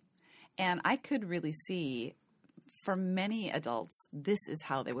adults. And I could really see, for many adults, this is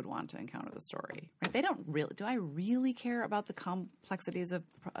how they would want to encounter the story. Right? They don't really. Do I really care about the complexities of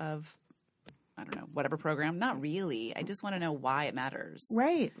I don't know, whatever program? Not really. I just want to know why it matters.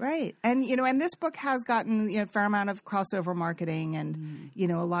 Right. And and this book has gotten a fair amount of crossover marketing, and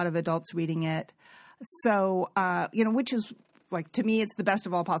a lot of adults reading it. So which is like, to me, it's the best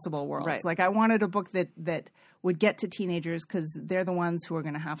of all possible worlds. Right. Like, I wanted a book that would get to teenagers because they're the ones who are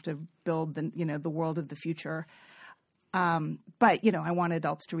going to have to build the world of the future. But I want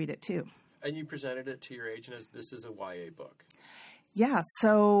adults to read it too. And you presented it to your agent as this is a YA book. Yeah.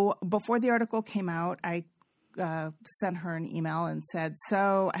 So before the article came out, I sent her an email and said,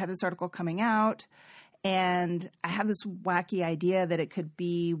 so I have this article coming out, and I have this wacky idea that it could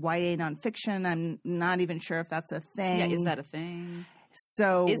be YA nonfiction. I'm not even sure if that's a thing. Yeah, is that a thing?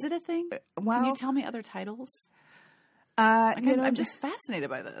 So is it a thing? Can you tell me other titles? I'm just fascinated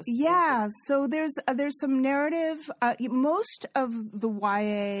by this. Yeah, so there's some narrative. Most of the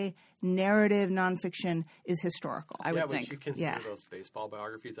YA narrative nonfiction is historical. I would think. Would you consider those baseball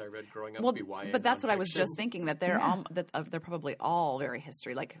biographies I read growing up to be YA? But that's what I was just thinking, that they're they're probably all very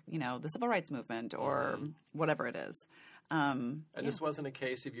history, like the civil rights movement or whatever it is. And this wasn't a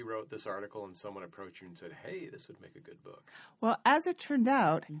case if you wrote this article and someone approached you and said, hey, this would make a good book. Well, as it turned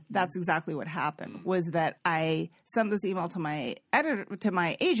out, that's exactly what happened, was that I sent this email to my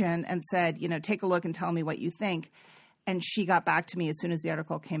agent and said, take a look and tell me what you think. And she got back to me as soon as the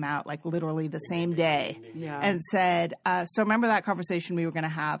article came out, like literally the same day, and said, so remember that conversation we were going to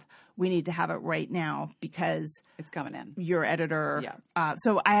have? We need to have it right now because it's coming in. Your editor. Yeah.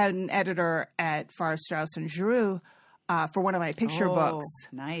 So I had an editor at Forrest, Strauss and Giroux for one of my picture books.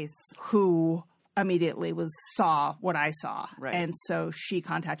 Nice. Who immediately saw what I saw. Right. And so she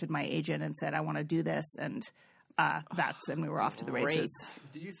contacted my agent and said, I want to do this. And and we were off to the races.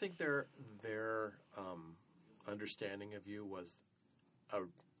 Do you think their understanding of you was a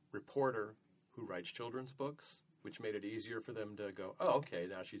reporter who writes children's books, which made it easier for them to go, oh, okay,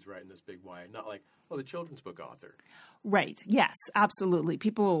 now she's writing this big YA, not like, oh, the children's book author. Right. Yes, absolutely.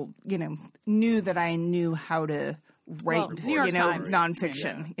 People, knew that I knew how to write,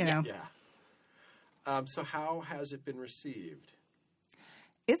 nonfiction, Yeah. So how has it been received?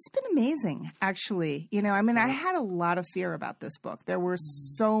 It's been amazing, actually. I had a lot of fear about this book. There were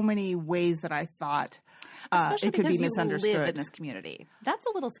so many ways that I thought it could be misunderstood. You live in this community. That's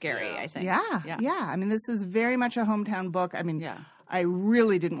a little scary, I think. Yeah. This is very much a hometown book. I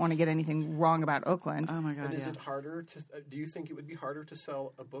really didn't want to get anything wrong about Oakland. Oh, my God, And is it harder to do you think it would be harder to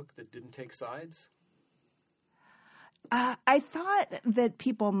sell a book that didn't take sides? I thought that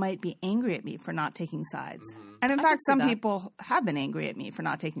people might be angry at me for not taking sides. And in fact, some people have been angry at me for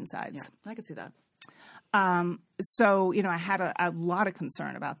not taking sides. Yeah, I could see that. So, I had a lot of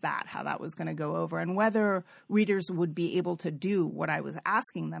concern about that, how that was going to go over, and whether readers would be able to do what I was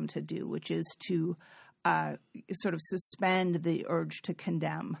asking them to do, which is to sort of suspend the urge to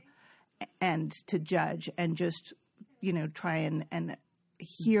condemn and to judge and just, try and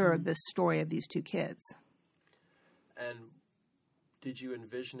hear the story of these two kids. And did you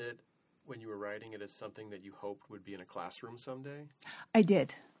envision it when you were writing it as something that you hoped would be in a classroom someday? I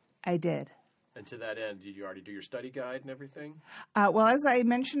did. And to that end, did you already do your study guide and everything? Well, as I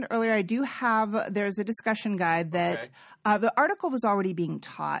mentioned earlier, I do have, there's a discussion guide that the article was already being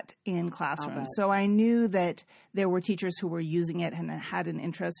taught in classrooms. So I knew that there were teachers who were using it and had an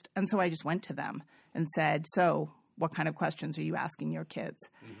interest. And so I just went to them and said, so what kind of questions are you asking your kids?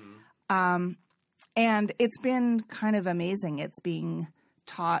 Mm-hmm. And it's been kind of amazing. It's being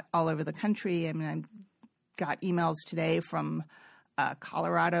taught all over the country. I mean, I got emails today from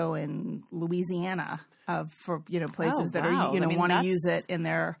Colorado and Louisiana for places that are want to use it in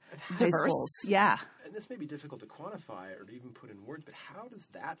their high schools. Yeah, and this may be difficult to quantify or to even put in words, but how does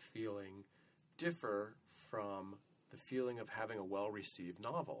that feeling differ from the feeling of having a well-received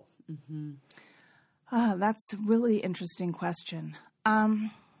novel? Mm-hmm. That's a really interesting question.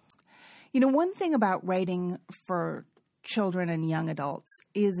 One thing about writing for children and young adults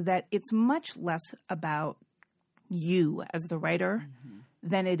is that it's much less about you as the writer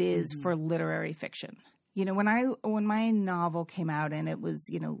than it is for literary fiction. When my novel came out and it was,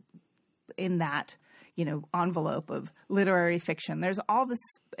 in that, envelope of literary fiction, there's all this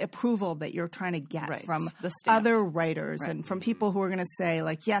approval that you're trying to get from other writers and from people who are going to say,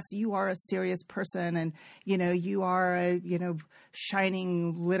 like, yes, you are a serious person and, you are a,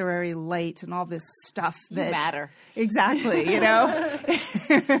 shining literary light and all this stuff that you matter. Exactly.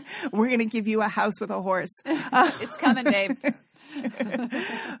 We're going to give you a house with a horse. It's coming, babe.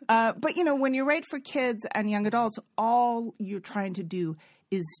 But, when you write for kids and young adults, all you're trying to do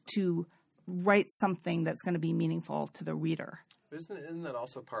is to write something that's going to be meaningful to the reader. Isn't that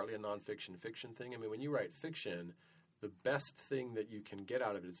also partly a nonfiction fiction thing? I mean, when you write fiction, the best thing that you can get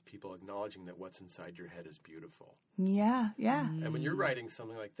out of it is people acknowledging that what's inside your head is beautiful. Yeah. And when you're writing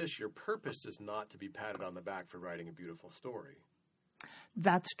something like this, your purpose is not to be patted on the back for writing a beautiful story.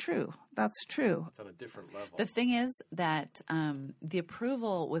 That's true. It's on a different level. The thing is that the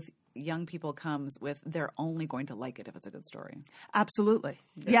approval with young people comes with they're only going to like it if it's a good story. Absolutely.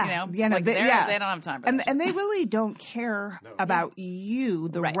 Yeah. They don't have time for that. And they really don't care about you,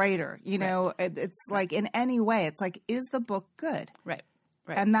 the writer. It's like in any way, it's like, is the book good? Right.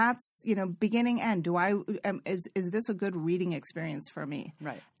 And that's, beginning, end. Is this a good reading experience for me?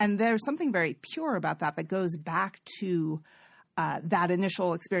 Right. And there's something very pure about that goes back to that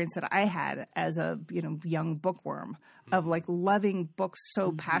initial experience that I had as a young bookworm of like loving books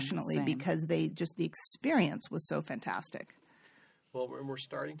so passionately because the experience was so fantastic. Well, we're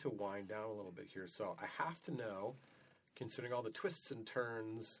starting to wind down a little bit here, so I have to know, considering all the twists and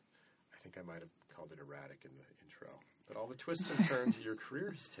turns, I think I might have called it erratic in the intro, but all the twists and turns that your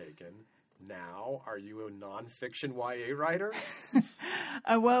career has taken. Now, are you a nonfiction YA writer?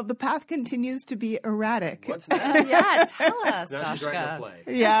 Well, the path continues to be erratic. What's next? Yeah, tell us, now Dashka. she's writing a play.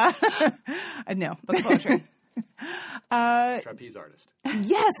 Yeah. No. Book poetry. Trapeze artist.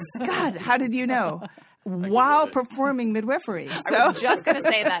 Yes. God, how did you know? While performing midwifery. So. I was just going to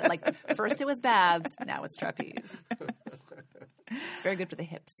say that. Like, first it was baths, now it's trapeze. It's very good for the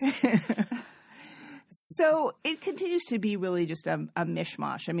hips. So it continues to be really just a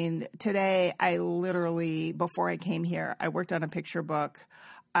mishmash. I mean, today I literally, before I came here, I worked on a picture book.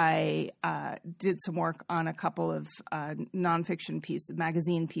 I did some work on a couple of nonfiction pieces,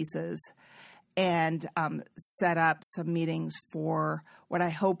 magazine pieces, and set up some meetings for what I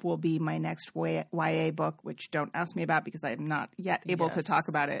hope will be my next YA book, which don't ask me about because I'm not yet able to talk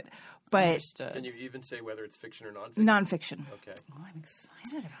about it. But understood. Can you even say whether it's fiction or nonfiction? Nonfiction. Okay. Oh, I'm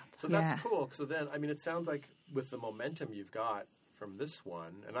excited about that. So that's cool. So then, I mean, it sounds like with the momentum you've got from this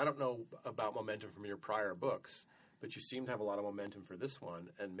one, and I don't know about momentum from your prior books, but you seem to have a lot of momentum for this one,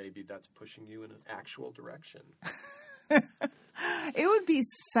 and maybe that's pushing you in an actual direction. It would be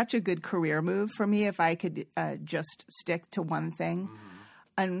such a good career move for me if I could just stick to one thing.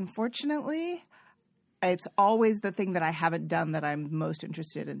 Unfortunately, it's always the thing that I haven't done that I'm most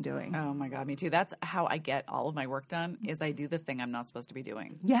interested in doing. Oh, my God, me too. That's how I get all of my work done, is I do the thing I'm not supposed to be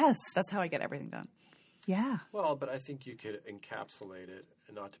doing. Yes. That's how I get everything done. Yeah. Well, but I think you could encapsulate it,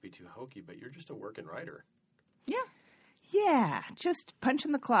 and not to be too hokey, but you're just a working writer. Yeah. Yeah, just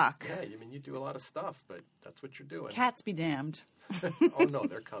punching the clock. Yeah, I mean, you do a lot of stuff, but that's what you're doing. Cats be damned. Oh, no,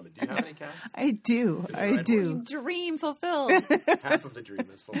 they're coming. Do you have any cats? I do. I do. Dream fulfilled. Half of the dream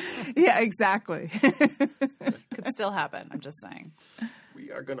is fulfilled. Yeah, exactly. Could still happen. I'm just saying.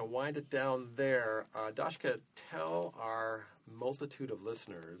 We are going to wind it down there. Dashka, tell our multitude of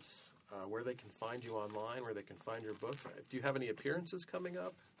listeners where they can find you online, where they can find your book. Do you have any appearances coming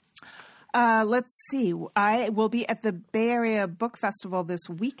up? Let's see. I will be at the Bay Area Book Festival this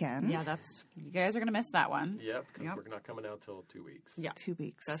weekend. Yeah, you guys are going to miss that one. Yep, because we're not coming out till 2 weeks. Yeah. 2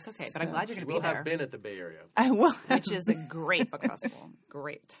 weeks. That's okay, but I'm glad you're going to be there. We'll have been at the Bay Area. I will. Which is a great book festival.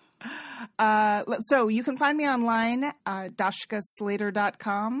 Great. So you can find me online,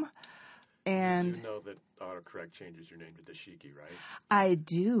 dashkaslater.com. And you know that autocorrect changes your name to Dashiki, right? I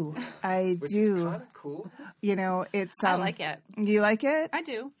do. I Which do. is kind of cool. You know, it's. I like it. You like it? I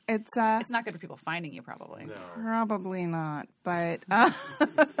do. It's not good for people finding you, probably. No. Probably not, but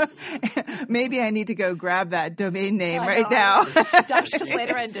maybe I need to go grab that domain name right now. Dashka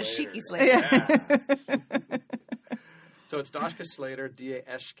Slater and Dashiki Slater. Yeah. So it's Dashka Slater,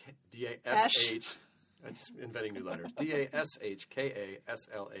 D-A-S-H. I'm just inventing new letters.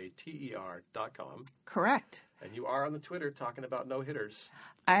 DashkaSlater.com. Correct. And you are on the Twitter talking about no-hitters.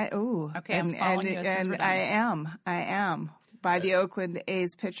 Okay, I'm following you as soon as we're done. I am. By the Oakland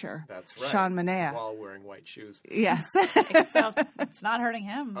A's pitcher. That's right. Sean Manaea. While wearing white shoes. Yes. It's not hurting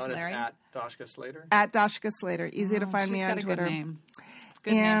him, And Larry. it's at Dashka Slater? At Dashka Slater. Easy to find me on Twitter. Good name.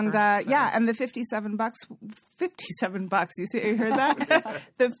 Good And name and the $57, you see, you heard that?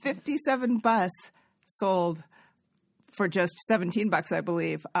 The 57 bus sold for just $17, I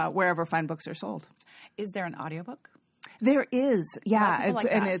believe, wherever fine books are sold. Is there an audiobook? There is, yeah.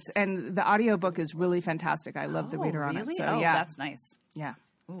 And the audiobook is really fantastic. I love the reader on it. Really? So yeah, that's nice. Yeah.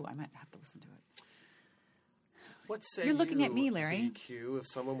 Ooh, I might have to listen to it. What say You're looking at me, Larry. BQ, if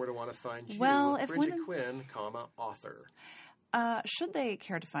someone were to want to find you, Well, if Bridget Quinn, author. Should they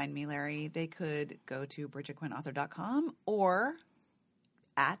care to find me, Larry, they could go to bridgetquinnauthor.com or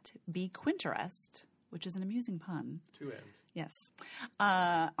at BQuinterest, which is an amusing pun. 2 N's. Yes.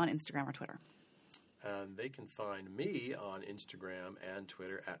 On Instagram or Twitter. And they can find me on Instagram and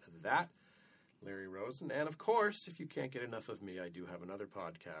Twitter at that Larry Rosen. And of course, if you can't get enough of me, I do have another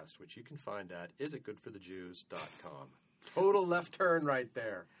podcast, which you can find at isitgoodforthejews.com. Total left turn right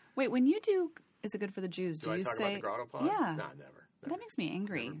there. Wait, when you do Is It Good for the Jews, do you talk say... about the GrottoPod? Yeah. No, never. That makes me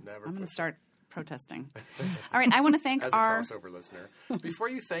angry. Never I'm going push to start protesting. All right, I want to thank As our... a crossover listener. Before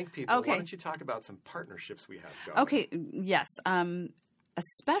you thank people, Okay. why don't you talk about some partnerships we have going? Okay, yes.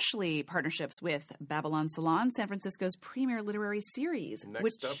 Especially partnerships with Babylon Salon, San Francisco's premier literary series.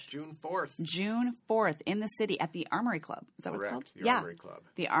 Next up, June 4th. June 4th in the city at the Armory Club. Is that what it's called? The Armory Club.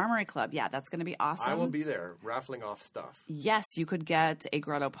 The Armory Club. Yeah, that's going to be awesome. I will be there raffling off stuff. Yes, you could get a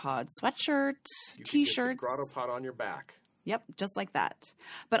GrottoPod sweatshirt, T-shirts. GrottoPod on your back. Yep, just like that.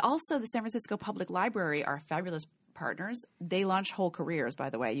 But also the San Francisco Public Library are fabulous partners. They launch whole careers, by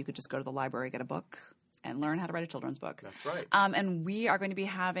the way. You could just go to the library, get a book, and learn how to write a children's book. That's right. And we are going to be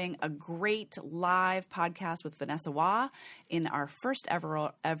having a great live podcast with Vanessa Wah in our first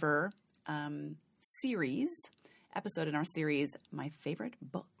ever episode in our series, My Favorite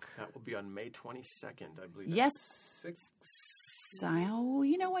Book. That will be on May 22nd, I believe. Yes. 6th. So,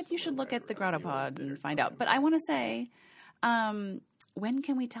 you know what? You should look at the GrottoPod and find out. But I want to say, when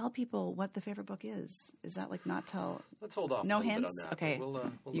can we tell people what the favorite book is? Is that like not tell? Let's hold off. No a little hints. bit on that, Okay. We'll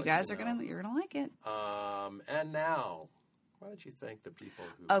you guys are you're gonna like it. And now, why don't you thank the people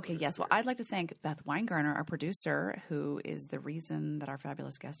who? Okay. Yes. Well, I'd like to thank Beth Weingarner, our producer, who is the reason that our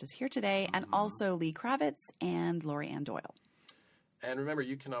fabulous guest is here today, and also Lee Kravitz and Lori Ann Doyle. And remember,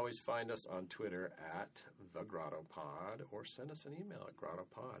 you can always find us on Twitter at The GrottoPod or send us an email at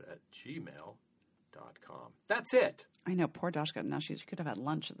grottopod@gmail.com. That's it. I know, poor Dashka. Now she could have had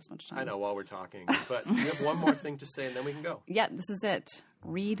lunch at this much time. I know, while we're talking. But you have one more thing to say, and then we can go. Yeah, this is it.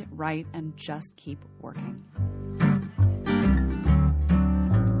 Read, write, and just keep working.